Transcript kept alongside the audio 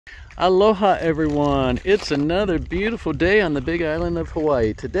Aloha everyone! It's another beautiful day on the big island of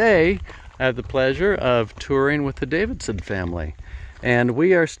Hawaii. Today I have the pleasure of touring with the Davidson family. And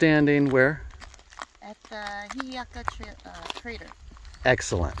we are standing where? At the Hi'iaka crater.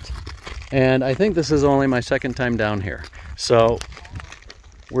 Excellent. And I think this is only my second time down here. So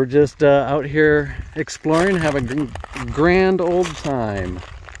we're just out here exploring, have a grand old time.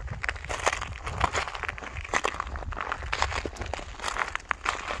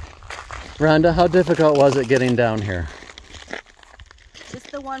 Rhonda, how difficult was it getting down here?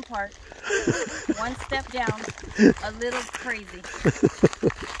 Just the one part. One step down. A little crazy.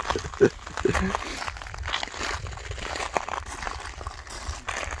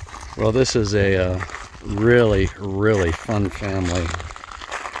 Well, this is a really, really fun family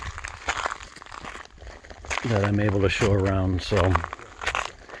that I'm able to show around. So,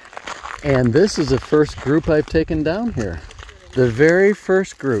 and this is the first group I've taken down here. The very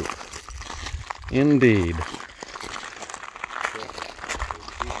first group. Indeed.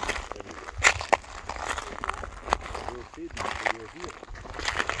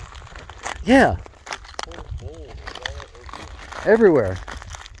 Yeah. Everywhere.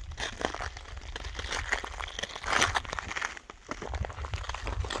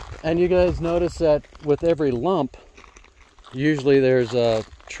 And you guys notice that with every lump, usually there's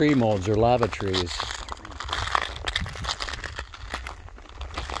tree molds or lava trees.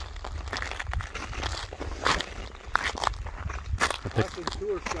 Awesome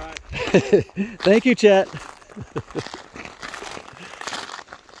tour shot. Thank you, Chet.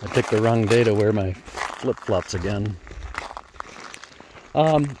 I picked the wrong day to wear my flip-flops again.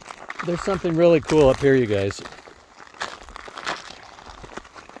 There's something really cool up here, you guys.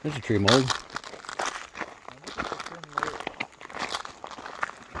 There's a tree mold.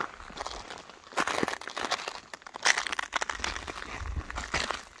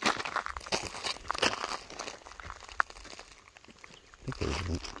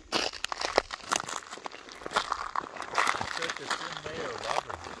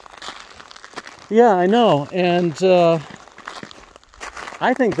 Yeah, I know, and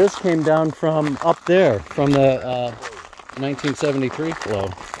I think this came down from up there, from the 1973 flow.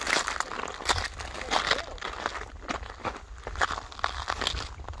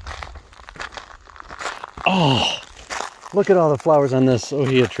 Oh, look at all the flowers on this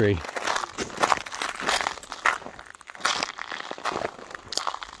ohia tree.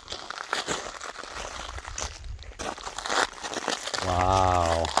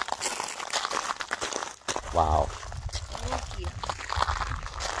 Wow. Wow. Thank you.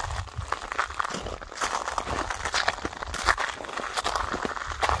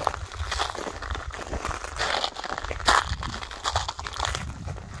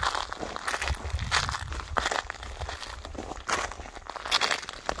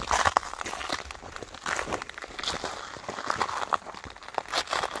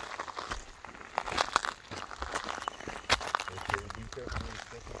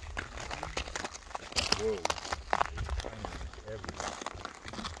 Whoa.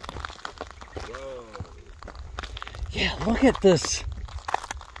 Whoa. Yeah, look at this.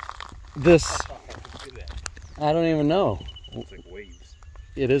 I don't even know. It's like waves.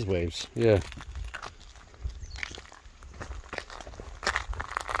 It is waves, yeah.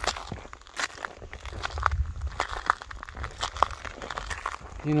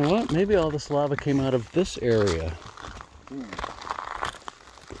 You know what? Maybe all this lava came out of this area.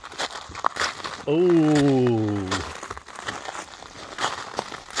 Oh.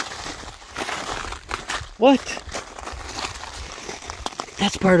 What?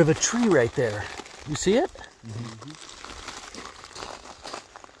 That's part of a tree right there. You see it? Mm-hmm.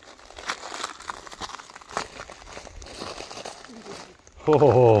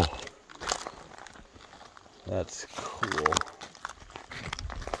 Oh. That's cool.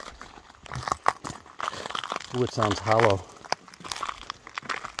 Ooh, it sounds hollow.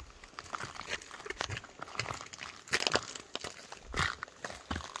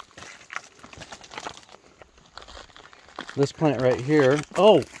 This plant right here,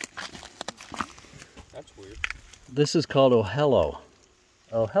 oh! That's weird. This is called Ohelo.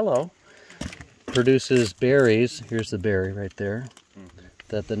 Ohelo produces berries, here's the berry right there,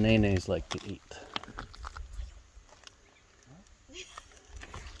 that the nenes like to eat.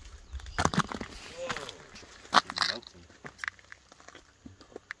 Oh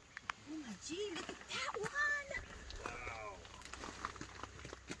my gee, look at that one!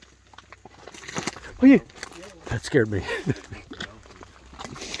 Oh, yeah. That scared me.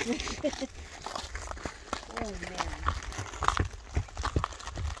 Oh man.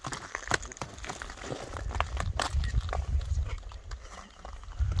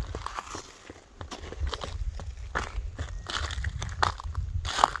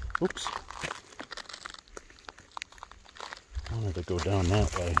 Oops. I wanted to go down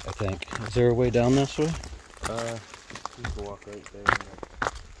that way, I think. Is there a way down this way? You can walk right there.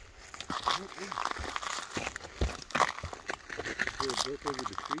 Is there a book over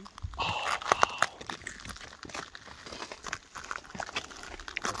the tree? Oh,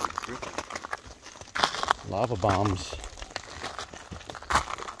 wow. Lava bombs.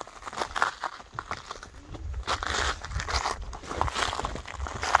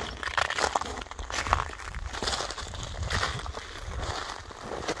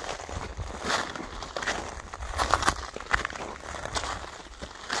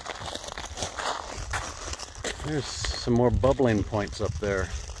 There's some more bubbling points up there.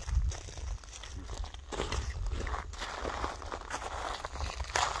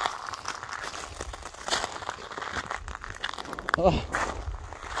 Oh.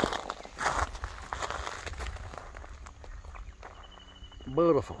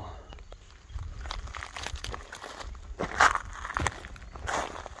 Beautiful.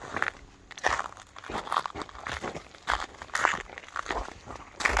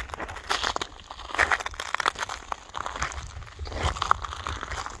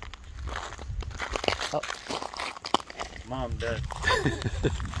 Oh. Mom, Dad.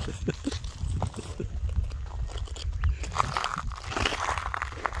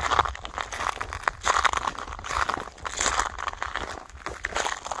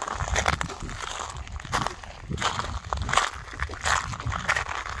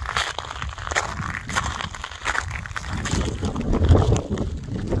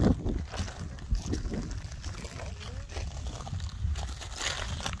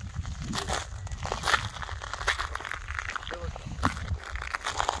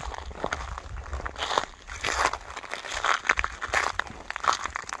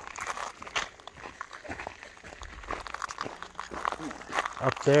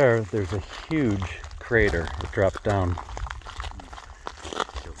 Up there's a huge crater that drops down.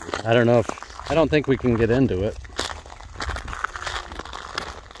 I don't think we can get into it.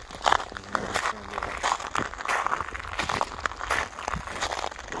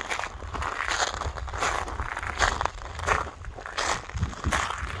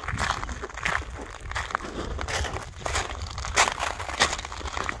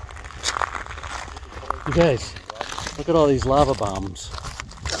 You guys, look at all these lava bombs.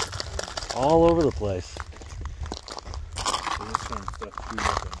 All over the place. So this kind of stuff too,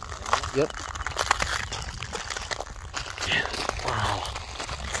 right? Yep. Wow.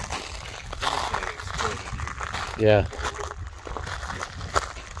 Yeah.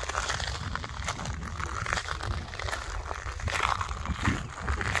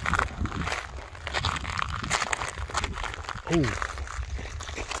 Ooh.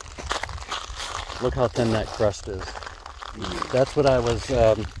 Look how thin that crust is. That's what I was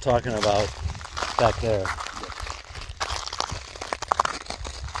talking about back there.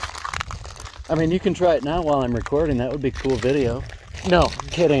 I mean, you can try it now while I'm recording. That would be cool video. No,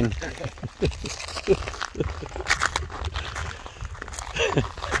 kidding.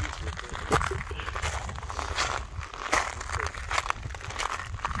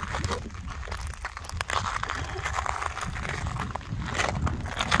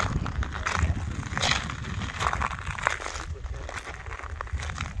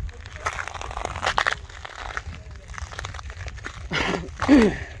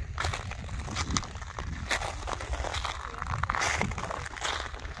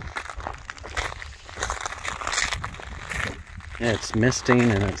 Yeah, it's misting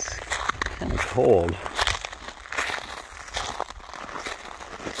and it's kind of cold.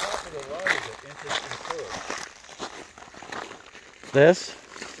 This?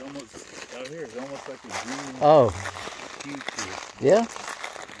 It's almost out here. It's almost like a green. Oh. Hue to it. Yeah?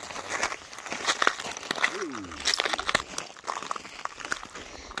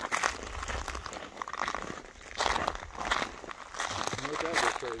 Look out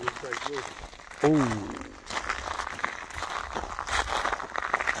this way. It looks like this. Oh.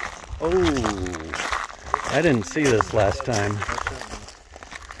 Oh. I didn't see this last time.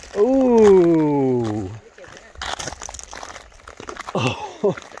 Ooh.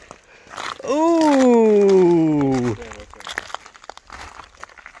 Oh. Ooh.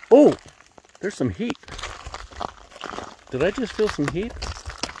 Oh. There's some heat. Did I just feel some heat?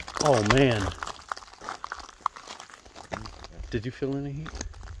 Oh man. Did you feel any heat?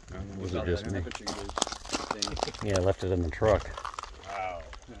 Was it just me? Yeah, I left it in the truck. Wow.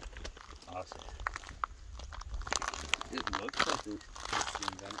 Awesome. It looks like it's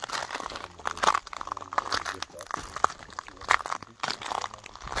been done.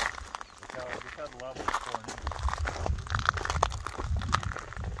 Look how the lava is pouring in.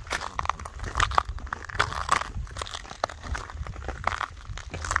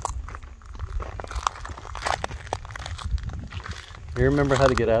 You remember how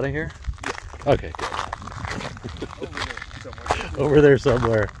to get out of here? Yeah. Okay, good. Over there somewhere. Over there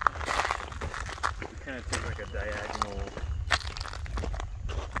somewhere. We kind of take like a diagonal.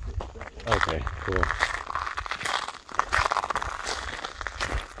 Okay, cool.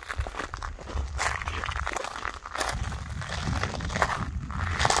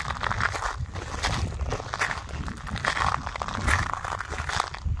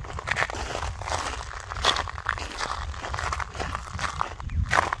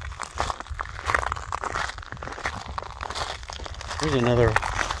 There's another.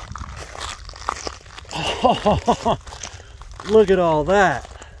 Oh, look at all that.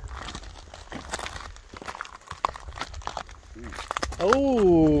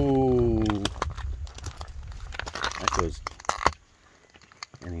 Oh, that goes.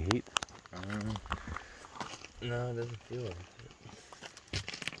 Any heat? No, it doesn't feel like it.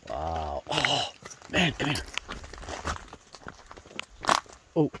 Wow. Oh, man, come here.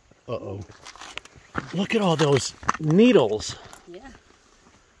 Oh, uh-oh. Look at all those needles. Yeah.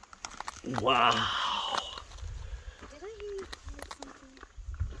 Wow. Did I hear you call something?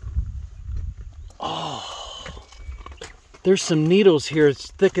 Oh. There's some needles here as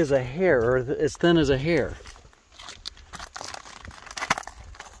thick as a hair, or as thin as a hair.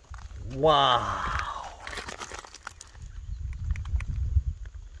 Wow.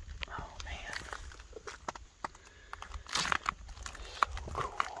 Oh, man. So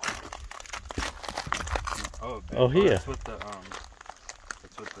cool. Oh, here. That's what the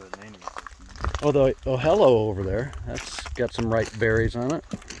name is. Oh, the Mahalo over there. That's got some ripe berries on it.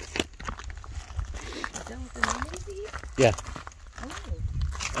 Is that what the name is? Yeah.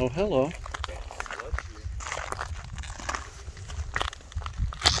 Oh. Oh, hello.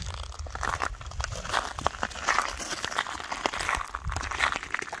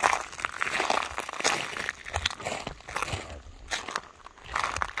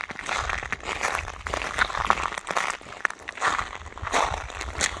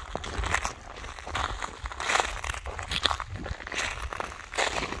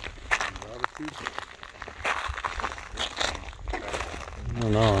 I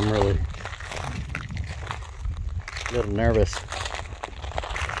don't know, I'm really a little nervous.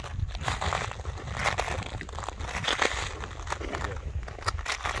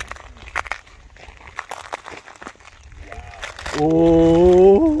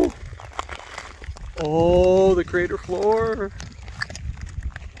 Oh, oh, the crater floor.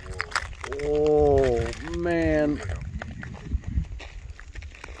 Oh, man.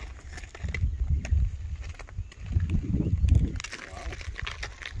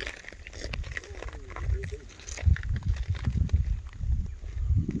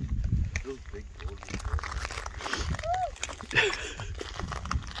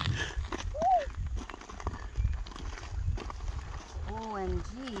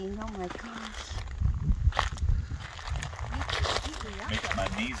 OMG, oh my gosh. Makes my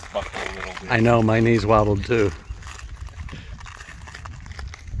knees buckle a little bit. I know, my knees wobbled too.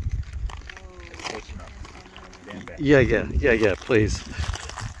 Stand back. Yeah, please.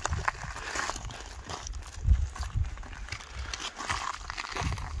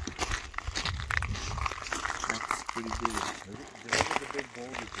 That's pretty big. There's a big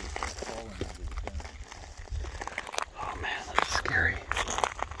boulder that's falling into the center. Oh man, that's scary.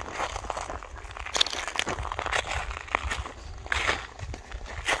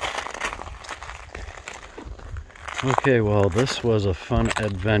 Okay, well, this was a fun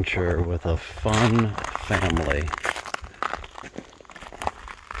adventure with a fun family.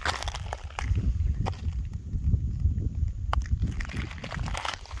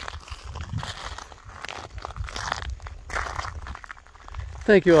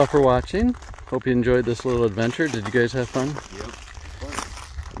 Thank you all for watching. Hope you enjoyed this little adventure. Did you guys have fun? Yep.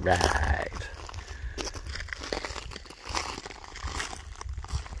 Right.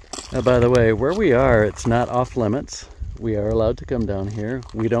 Now, by the way, where we are, it's not off limits. We are allowed to come down here.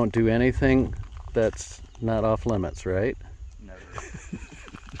 We don't do anything that's not off limits, right? Never.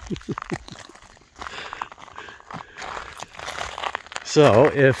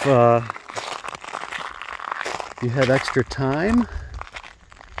 So, if you have extra time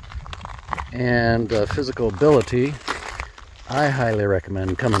and physical ability, I highly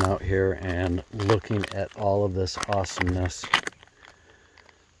recommend coming out here and looking at all of this awesomeness.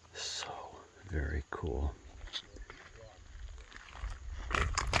 So very cool.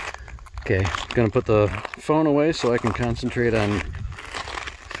 Okay, gonna put the phone away so I can concentrate on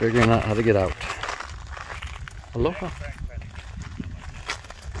figuring out how to get out. Aloha.